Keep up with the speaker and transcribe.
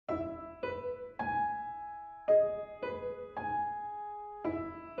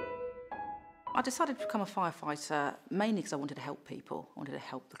I decided to become a firefighter mainly because I wanted to help people. I wanted to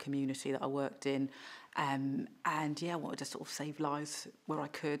help the community that I worked in. And yeah, I wanted to sort of save lives where I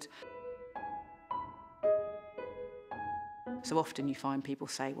could. So often you find people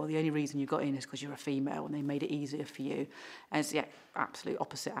say, well, the only reason you got in is because you're a female and they made it easier for you. And it's the absolute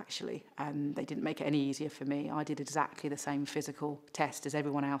opposite, actually. They didn't make it any easier for me. I did exactly the same physical test as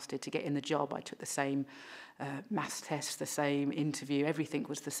everyone else did to get in the job. I took the same maths test, the same interview, everything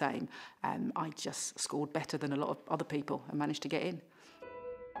was the same. I just scored better than a lot of other people and managed to get in.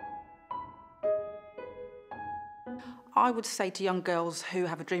 I would say to young girls who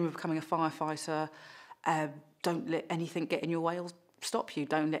have a dream of becoming a firefighter, don't let anything get in your way or stop you.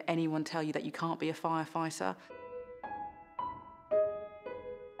 Don't let anyone tell you that you can't be a firefighter.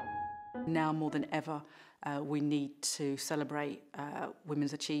 Now more than ever, we need to celebrate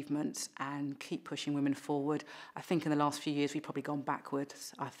women's achievements and keep pushing women forward. I think in the last few years we've probably gone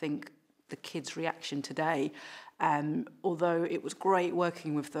backwards. I think the kids' reaction today, although it was great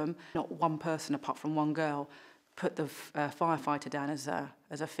working with them, not one person apart from one girl put the firefighter down as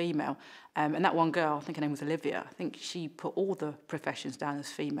a female. And that one girl, I think her name was Olivia, I think she put all the professions down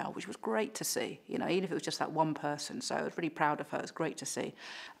as female, which was great to see, you know, even if it was just that one person. So I was really proud of her, it's great to see.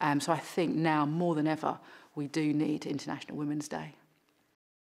 So I think now more than ever, we do need International Women's Day.